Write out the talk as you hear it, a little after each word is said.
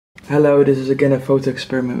Hello, this is again a photo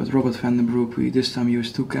experiment with Robbert van den Broek. We this time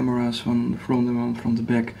use two cameras, one from the one from the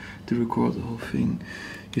back, to record the whole thing.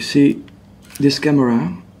 You see, this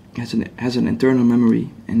camera has an internal memory,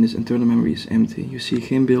 and this internal memory is empty. You see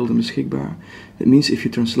geen beelden beschikbaar. That means if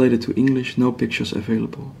you translate it to English, no pictures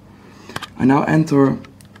available. I now enter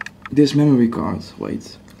this memory card.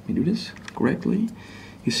 Wait, let me do this correctly.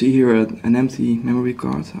 You see here an empty memory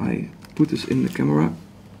card. I put this in the camera,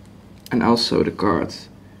 and also the card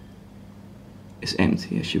is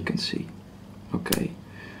empty, as you can see. Okay.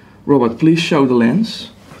 Robbert, please show the lens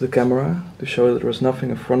of the camera to show that there is nothing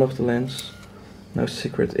in front of the lens. No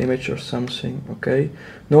secret image or something. Okay.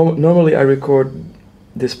 Normally I record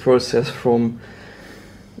this process from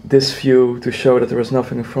this view to show that there is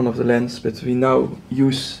nothing in front of the lens, but we now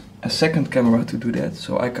use a second camera to do that,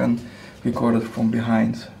 so I can record it from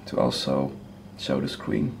behind to also show the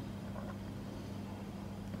screen.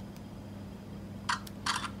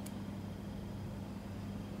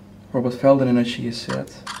 Robbert felt the energy, is said.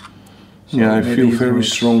 So yeah, I feel very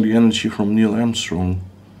strong the energy from Neil Armstrong.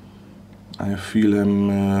 I feel him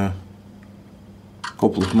a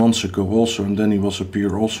couple of months ago also, and then he was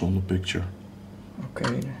appear also on the picture.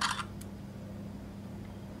 Okay.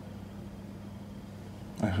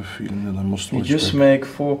 I have a feeling that I must watch You just back. make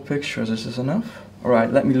 4 pictures, is this enough?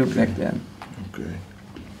 Alright, let me look back then. Okay.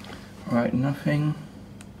 Alright, nothing.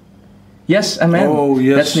 Yes, amen. Oh,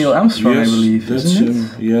 yes. That's Neil Armstrong, yes, I believe, that's isn't it?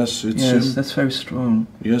 him. Yes, it's him. Yes, that's very strong.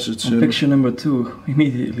 Yes, it's On him. picture number 2,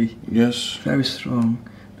 immediately. Yes. Very strong.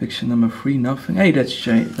 Picture number 3, nothing. Hey, that's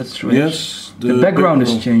strange. Yes. The background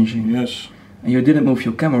is changing. Yes. And you didn't move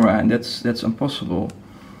your camera, and that's impossible.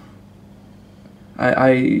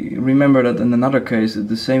 I remember that in another case that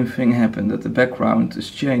the same thing happened, that the background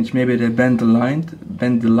is changed. Maybe they bent the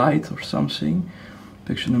light or something.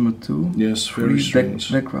 Picture number 2. Yes, very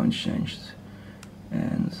strange. Background changed.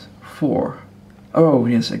 And 4. Oh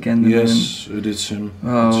yes, again. Yes, it's him.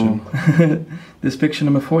 Oh, this picture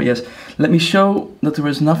number 4. Yes. Let me show that there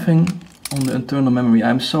is nothing on the internal memory.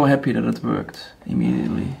 I'm so happy that it worked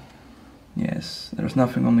immediately. Yes, there's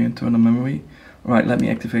nothing on the internal memory. Right, let me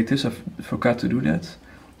activate this. I forgot to do that.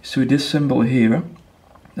 You see this symbol here,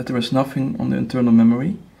 that there is nothing on the internal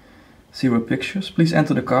memory. 0 pictures. Please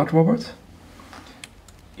enter the card, Robbert.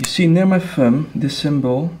 You see near my thumb this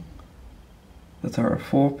symbol, that there are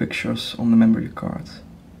 4 pictures on the memory card.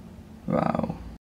 Wow.